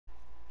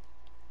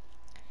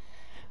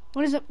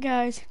What is up,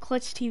 guys?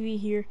 Clutch TV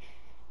here,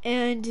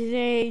 and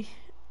today,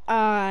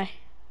 I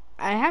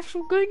have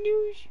some good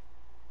news,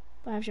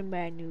 but I have some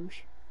bad news.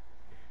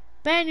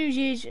 Bad news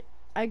is,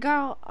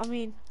 yeah,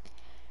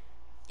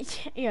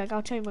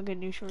 I'll tell you my good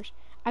news first.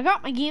 I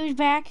got my games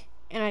back,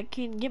 and I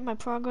can get my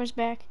progress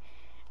back,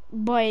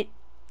 but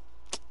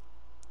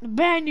the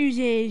bad news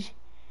is,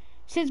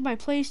 since my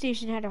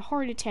PlayStation had a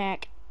heart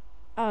attack,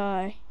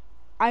 I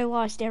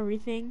lost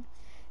everything,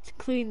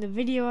 including the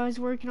video I was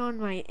working on,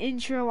 my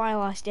intro. I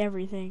lost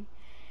everything.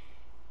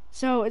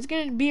 So it's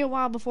gonna be a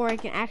while before I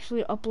can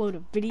actually upload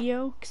a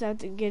video, because I have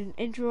to get an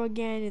intro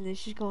again, and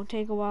it's just gonna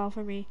take a while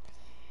for me.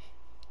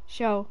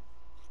 So,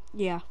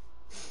 yeah.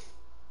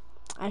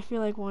 I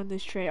feel like one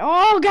this trade.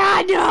 Oh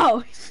God,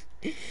 no!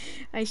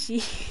 I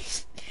see.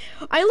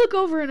 I look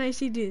over and I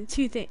see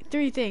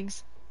three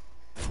things.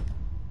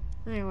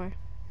 Anyway.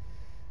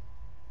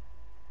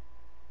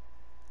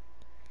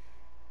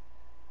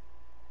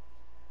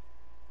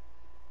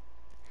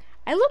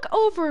 I look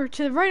over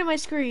to the right of my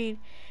screen.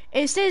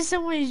 It says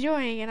someone is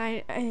joining, and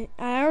I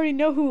already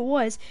know who it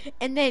was.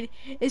 And then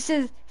it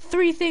says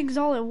three things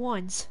all at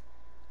once.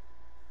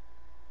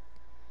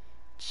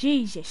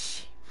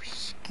 Jesus,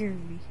 scared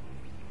me.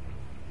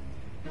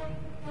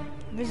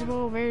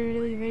 Visible,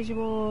 very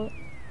visible.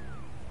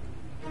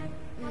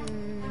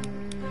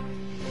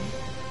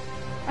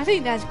 I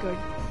think that's good.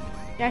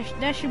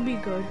 That should be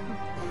good.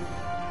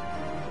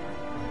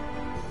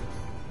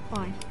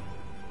 Fine.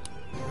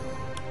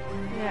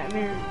 Yeah,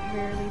 very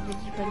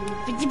visible.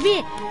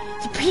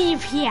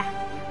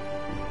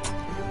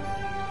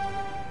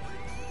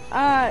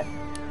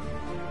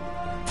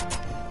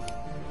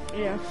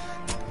 Yeah.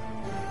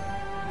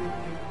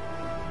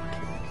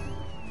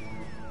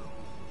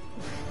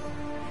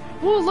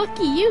 Well,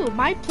 lucky you.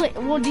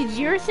 Well, did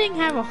your thing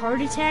have a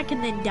heart attack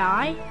and then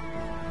die?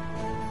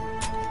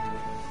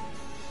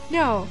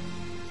 No,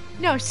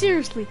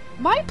 seriously.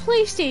 My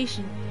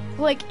PlayStation,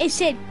 like, it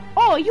said,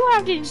 "Oh, you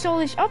have to install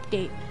this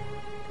update."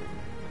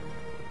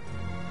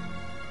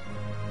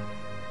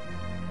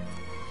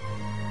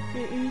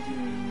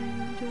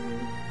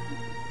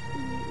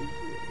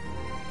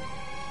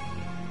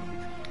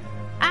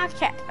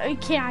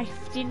 Okay, I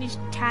finished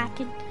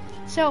talking.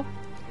 So,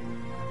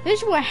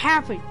 this is what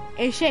happened.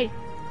 It said,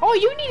 "Oh,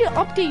 you need to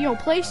update your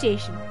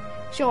PlayStation."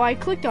 So I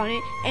clicked on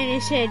it, and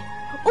it said,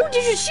 "Oh,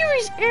 there's a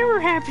serious error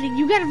happening.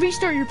 You gotta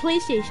restart your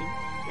PlayStation."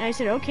 And I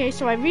said, "Okay."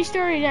 So I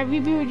restarted, I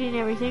rebooted and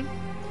everything.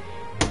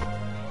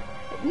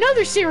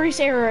 Another serious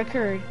error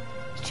occurred.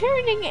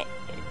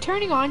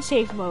 Turning on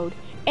safe mode,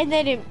 and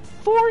then it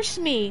forced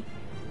me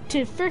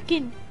to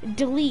freaking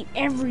delete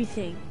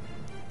everything.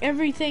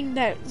 Everything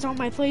that's on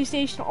my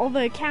PlayStation, all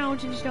the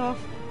accounts and stuff.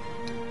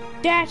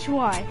 That's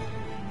why.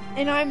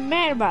 And I'm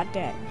mad about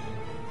that.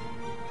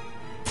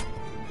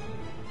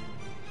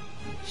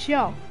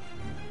 So,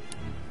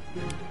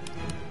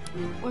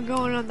 we're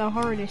going on the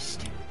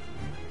hardest.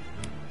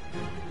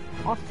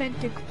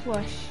 Authentic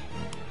plush.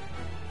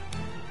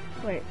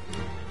 Wait.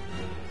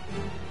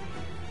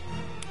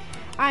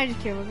 I just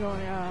kidding, we're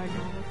going, no.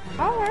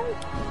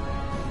 Alright.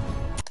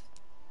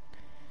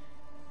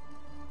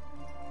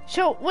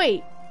 So,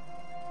 wait.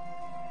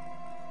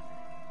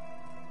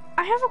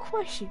 I have a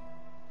question.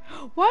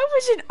 Why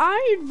wasn't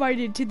I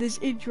invited to this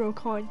intro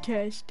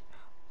contest?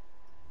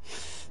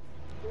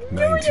 You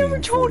never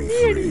told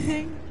me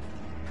anything.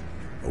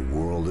 A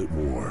world at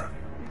war.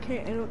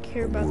 Okay, I don't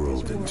care about this war. A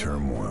world in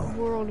turmoil.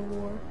 World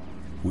war.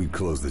 We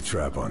closed the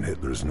trap on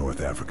Hitler's North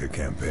Africa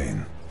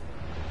campaign.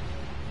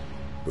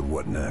 But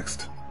what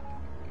next?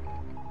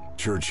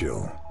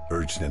 Churchill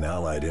urged an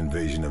Allied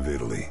invasion of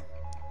Italy.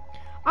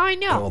 I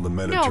know. Call the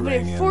Mediterranean, no, but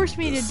it forced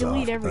me to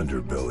delete the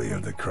everything. underbelly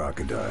of the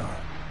crocodile.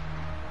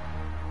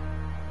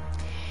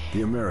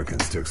 The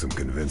Americans took some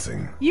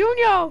convincing. You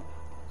know.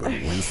 But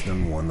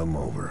Winston won them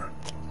over.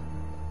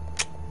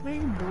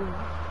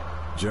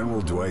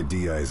 General Dwight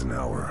D.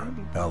 Eisenhower,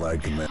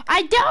 Allied command.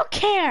 I don't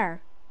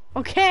care.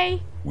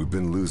 Okay. We've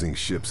been losing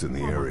ships in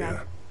the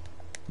area.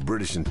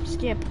 British and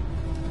skip.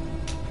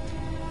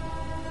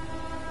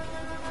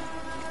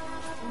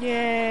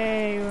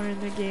 Yay, we're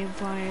in the game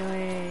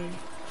finally.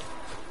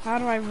 How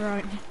do I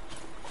run?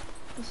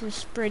 This is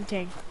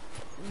sprinting.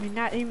 I mean,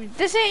 not even.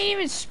 This ain't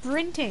even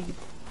sprinting.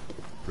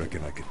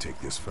 Reckon I could take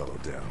this fellow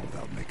down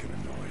without making a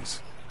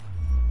noise.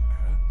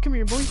 Come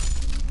here, boy.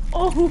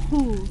 Oh.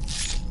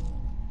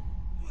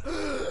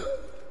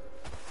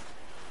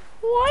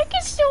 Well, I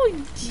can still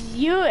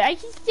do it. I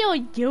can still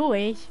do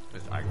it.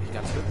 Ist eigentlich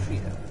ganz hübsch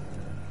hier.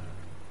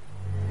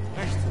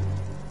 Recht so.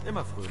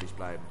 Immer fröhlich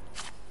bleiben.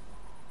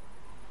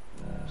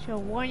 So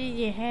one in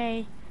your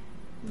head,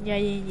 the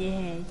other in your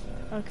head.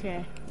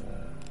 Okay.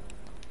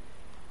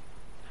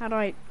 How do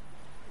I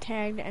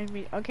tag the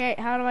enemy? Okay,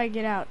 how do I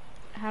get out?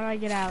 How do I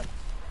get out?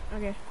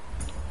 Okay.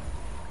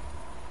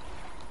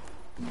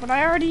 But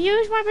I already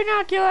used my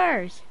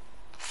binoculars!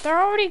 They're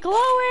already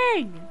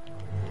glowing!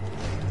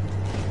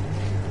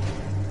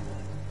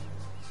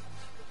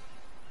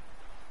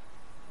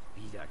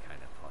 Wieder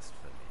keine Post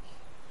für mich.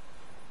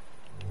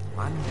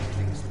 Mann,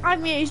 klingst I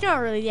mean, it's not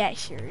really that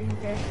serious,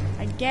 okay?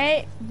 I get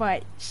it,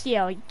 but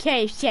still, you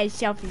can't say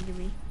something to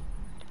me.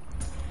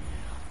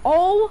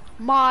 Oh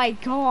my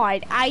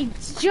god, I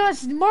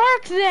just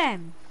marked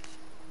them!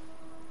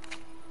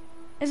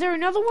 Is there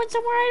another one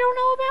somewhere I don't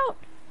know about?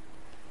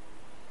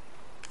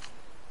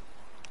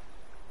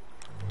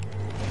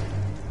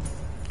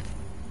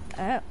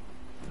 Oh.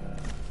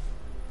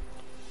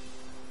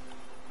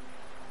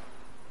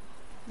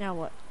 Now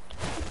what?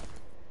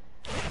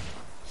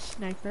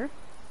 Sniper.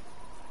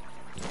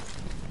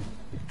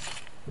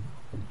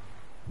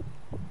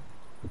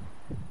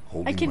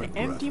 I can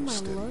empty my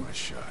load.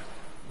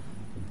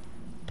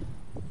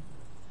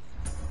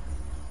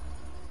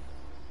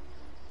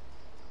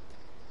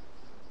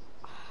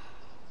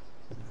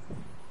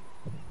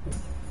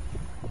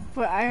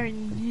 But I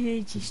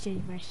need to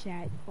steady my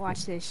shot.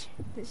 Watch this.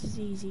 This is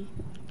easy.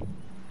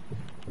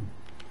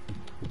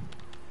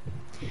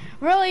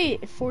 Really,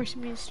 it forced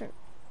me to start.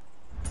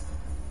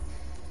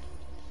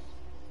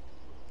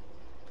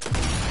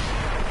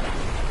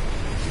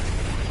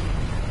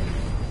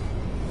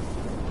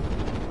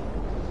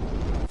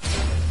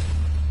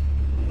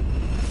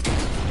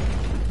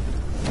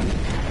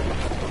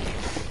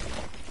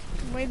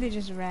 Why they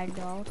just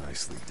ragdolled?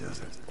 Nicely does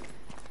it.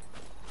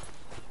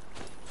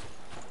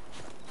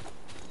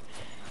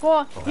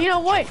 Well, you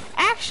know what?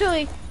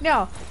 Actually,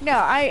 no,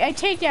 I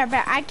take that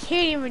back. I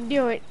can't even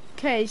do it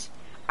because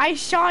I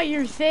saw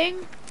your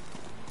thing,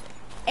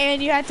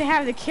 and you have to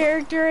have the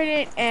character in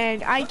it,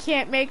 and I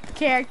can't make the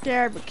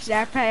character because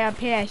I play on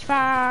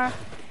PS5,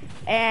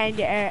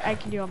 and I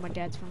can do it on my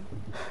dad's phone.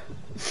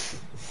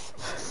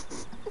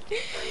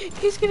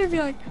 He's gonna be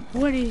like,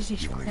 "What is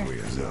this crap?"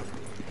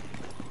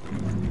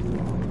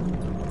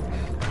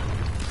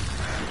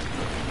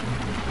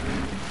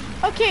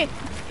 Okay.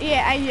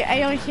 Yeah, I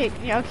don't think,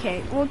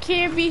 okay, well,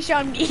 can it be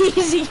something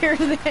easier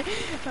than,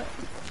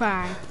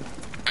 fine.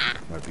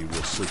 Might be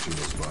worth searching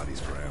those bodies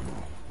for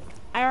ammo.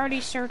 I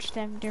already searched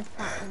them, they're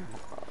fine.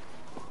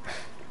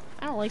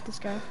 I don't like this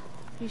guy,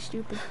 he's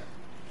stupid.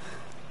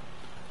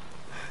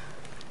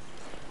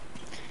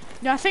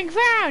 Nothing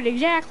found,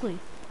 exactly.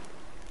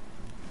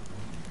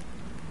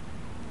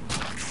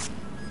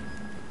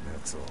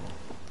 That's all.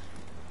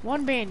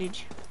 One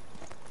bandage.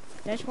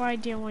 That's why I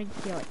didn't want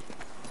to kill it.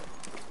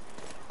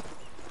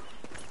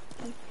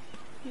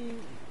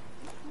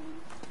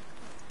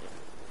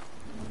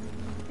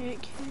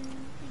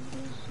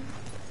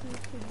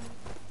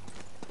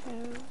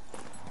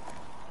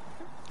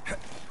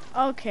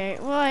 Okay,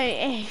 well,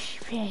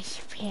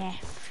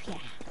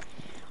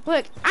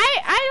 look,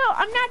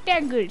 I'm not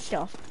that good at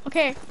stuff,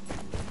 okay?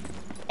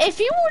 If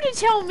you were to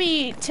tell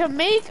me to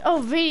make a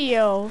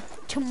video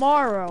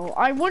tomorrow,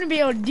 I wouldn't be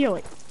able to do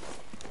it.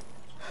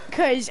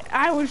 Because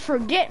I would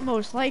forget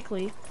most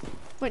likely,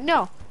 but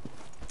no.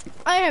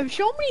 I have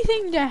so many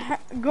things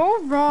that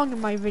go wrong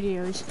in my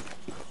videos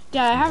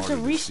that I have to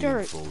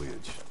restart.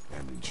 Foliage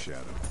and in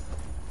shadow.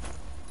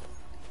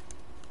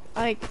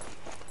 Like,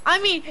 I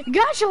mean,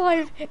 Gacha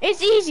Life,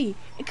 it's easy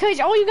because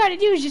all you gotta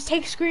do is just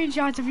take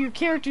screenshots of your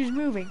characters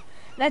moving.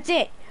 That's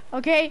it,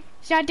 okay?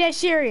 It's not that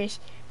serious.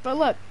 But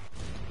look,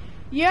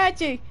 you have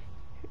to.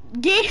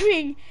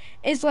 Gaming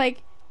is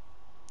like,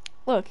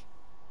 look.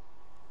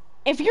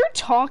 If you're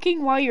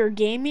talking while you're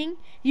gaming,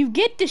 you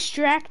get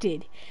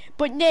distracted.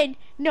 But then,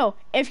 no,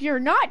 if you're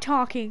not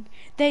talking,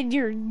 then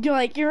you're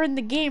like, you're in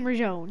the gamer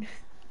zone.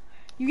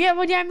 You get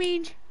what that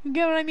means? You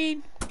get what I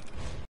mean?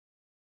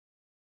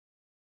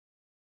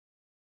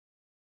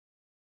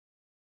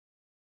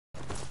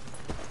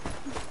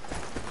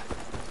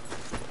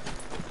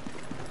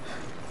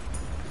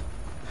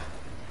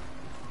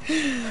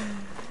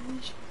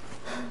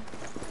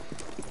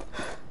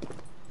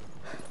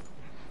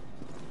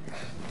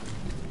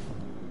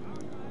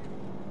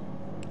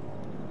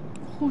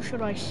 Who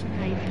should I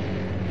snipe?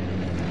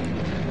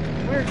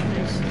 Where can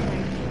I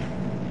snipe?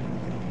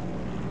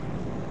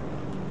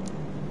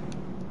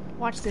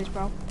 Watch this,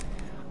 bro.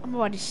 I'm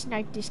about to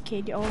snipe this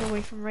kid all the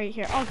way from right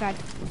here. Oh god.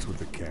 What's with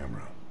the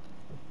camera?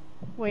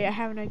 Wait, I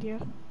have an idea.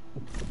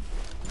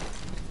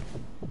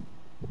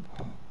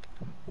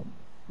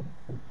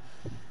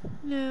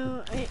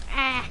 No,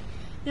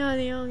 no,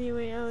 the only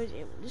way I was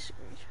able to screenshot.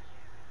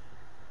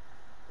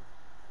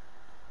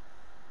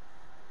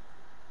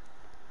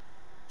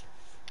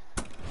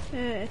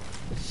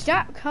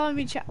 Stop calling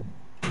me Chop.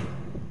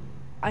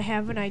 I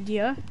have an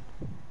idea.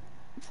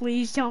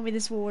 Please tell me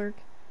this will work.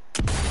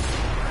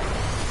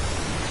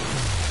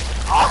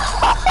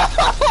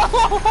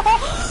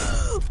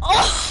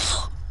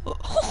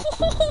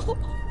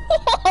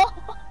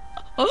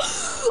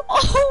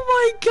 Oh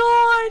my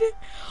god!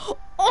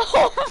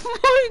 Oh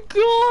my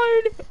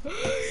god!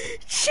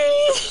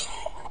 Jeez!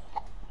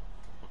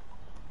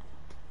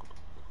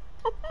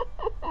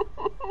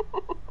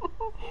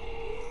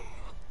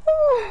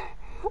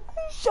 I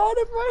shot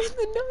him right in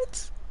the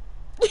nuts.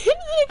 And he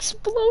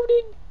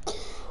exploded.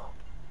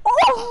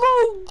 Oh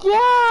my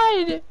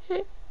god!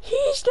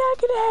 He's not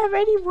gonna have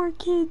any more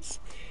kids.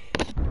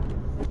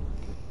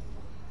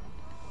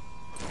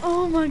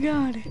 Oh my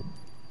god.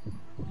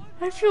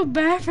 I feel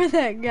bad for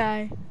that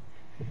guy.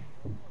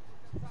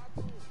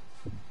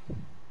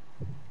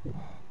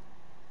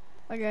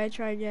 I gotta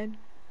try again.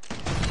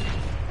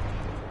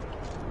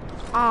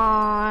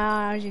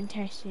 Ah, I was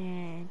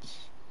intestines.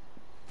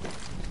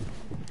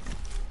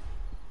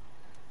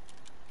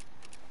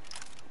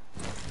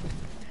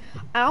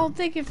 I don't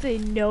think if they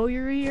know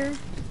you're here,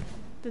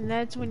 then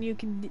that's when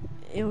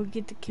it'll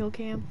get the kill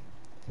cam.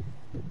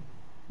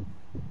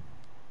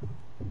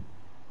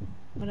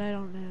 But I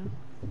don't know.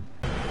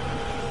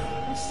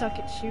 I suck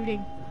at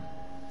shooting.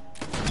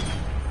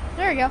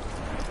 There we go.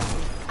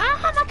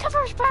 Ah, my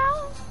cover's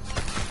bound.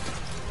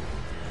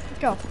 Let's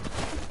go.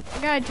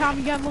 I got a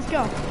Tommy gun, let's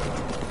go.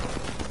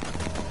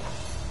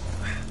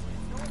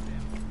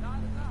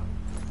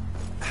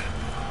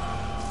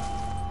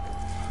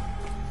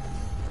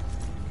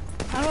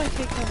 How do I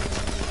take cover?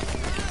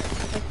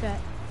 Like that.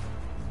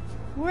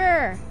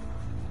 Where?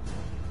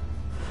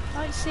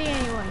 I don't see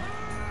anyone.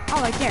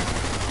 Oh, right there.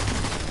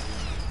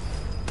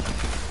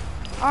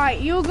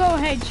 Alright, you go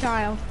ahead,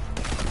 child.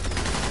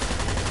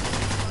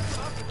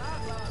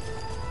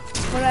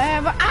 But I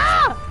have a—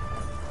 ah!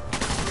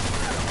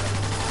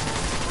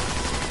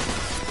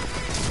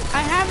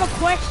 I have a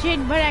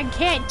question, but I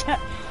can't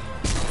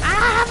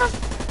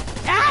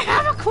I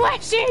have a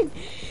question!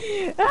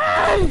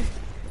 Ah!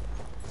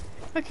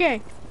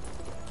 Okay.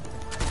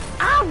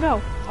 Oh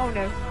no! Oh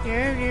no.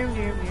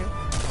 No.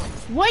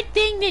 What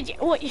thing did you—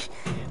 what?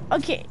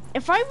 Okay,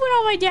 if I went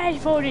on my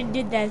dad's phone and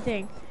did that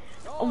thing,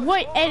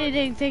 what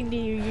editing thing do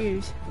you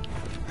use?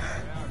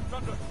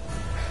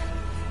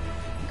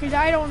 Because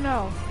I don't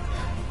know.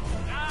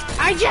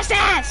 I just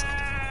asked!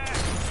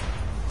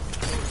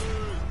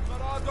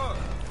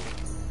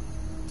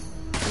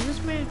 Is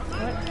this man—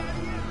 what?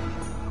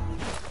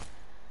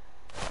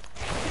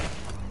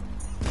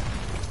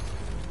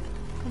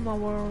 Come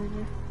on, where are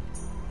you?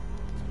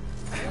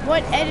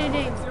 What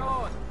editing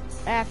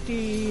app do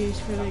you use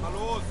for the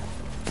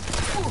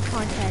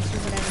contacts or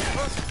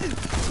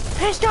whatever?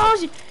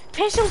 Pistols!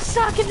 Pistols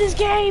suck in this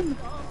game!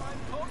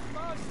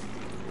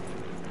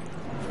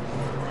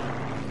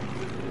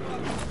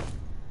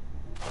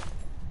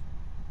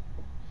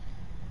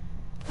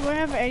 Do I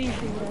have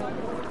anything left?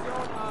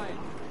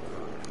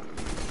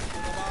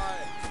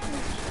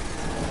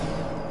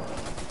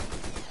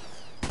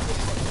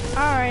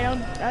 Alright,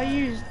 I'll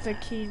use the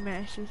key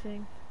master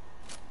thing.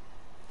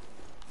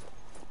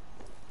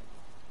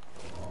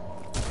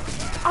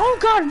 Oh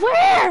god,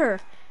 where?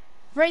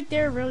 Right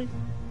there, really?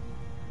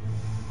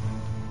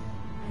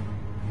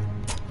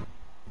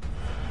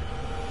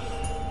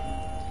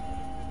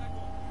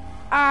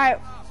 Alright,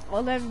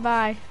 well then,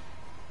 bye.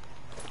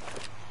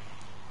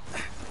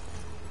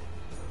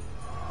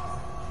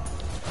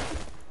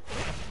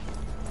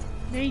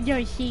 No, you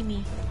don't see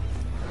me.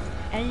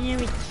 I know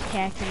what you're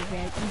talking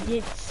about.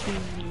 You didn't see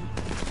me.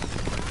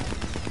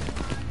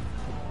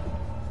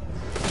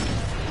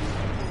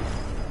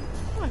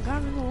 Oh my god,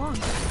 I'm in the lawn.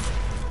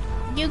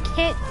 You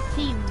can't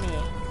see me.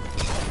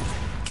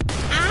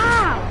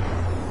 Ow!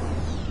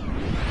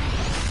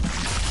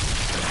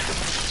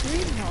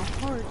 You're in the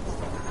heart.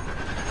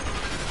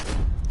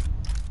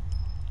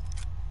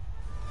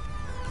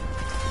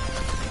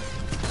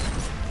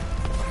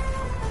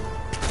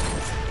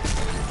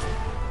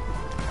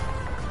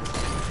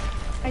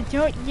 I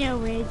don't know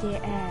where they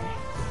are.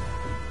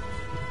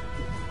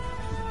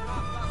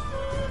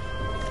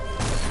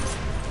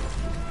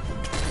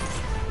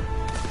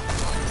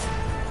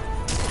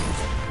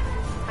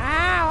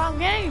 Ow, I'm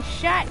getting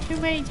shot too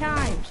many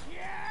times.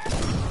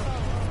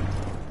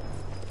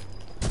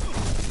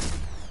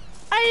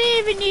 I didn't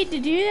even need to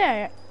do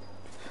that.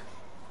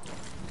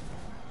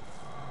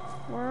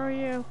 Where are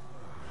you?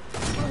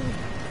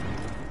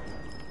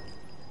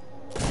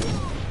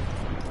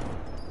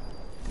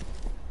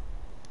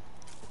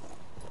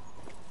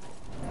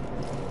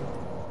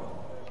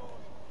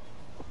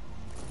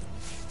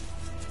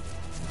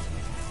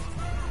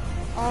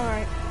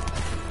 Alright.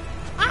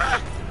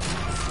 Ah!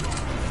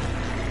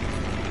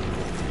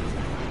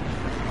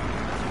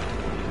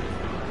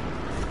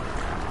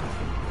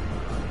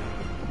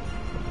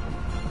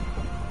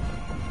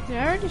 Did I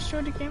already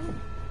destroy the camera?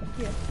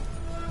 Yeah.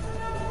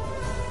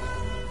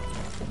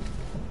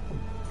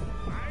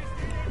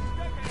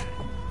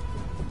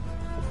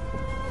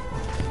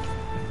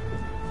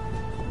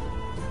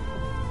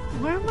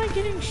 Where am I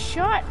getting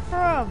shot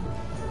from?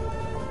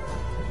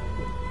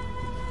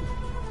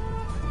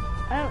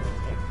 I don't.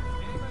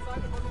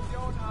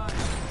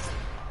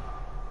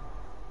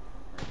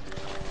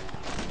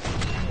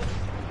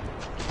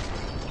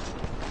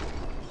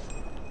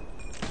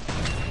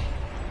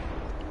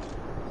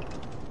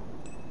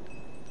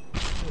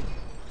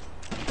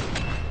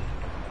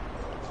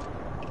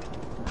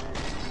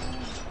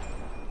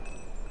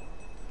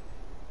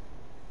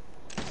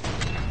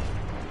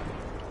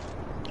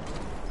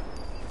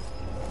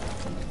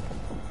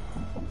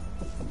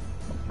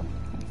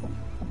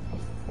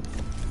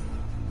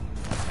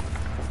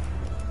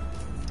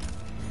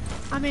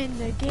 I'm in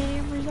the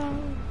gamer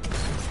zone.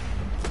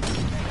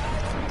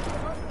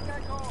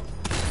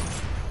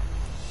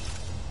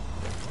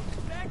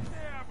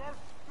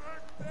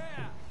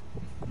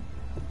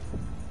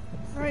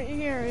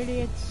 here,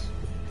 idiots.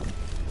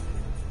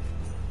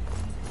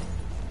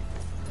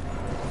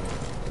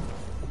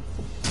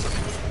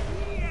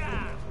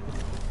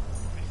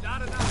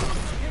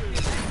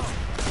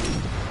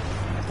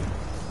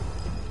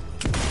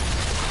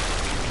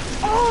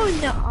 Oh, in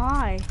the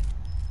eye.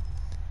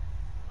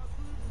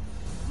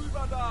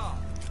 Rüber da!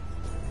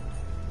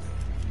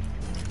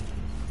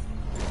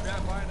 Ich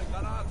werfe eine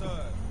Granate!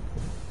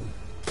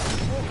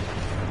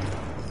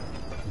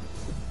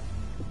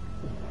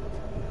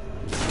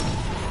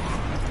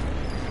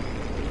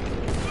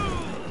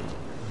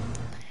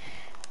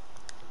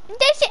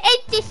 That's the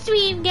end of the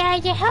stream,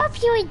 guys. I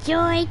hope you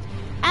enjoyed.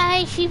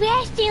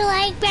 Smash the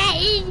like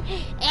button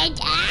and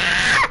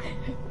I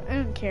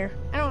don't care.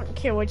 I don't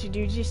care what you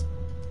do. Just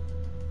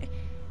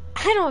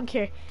I don't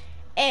care.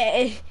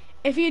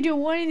 If you do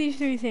one of these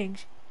three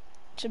things,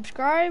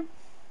 subscribe,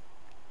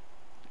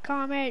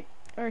 comment,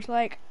 or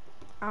like,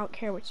 I don't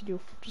care what you do.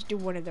 Just do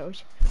one of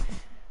those.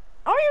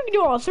 Or you can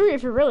do all three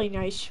if you're really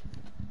nice.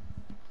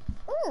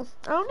 I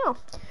don't know.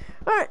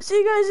 Alright, see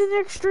you guys in the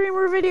next stream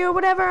or video,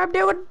 whatever I'm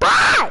doing.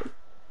 Bye!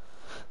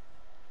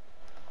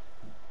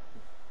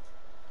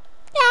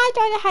 Yeah, I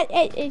don't know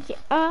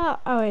how,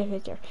 oh,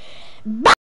 it's there. Bye!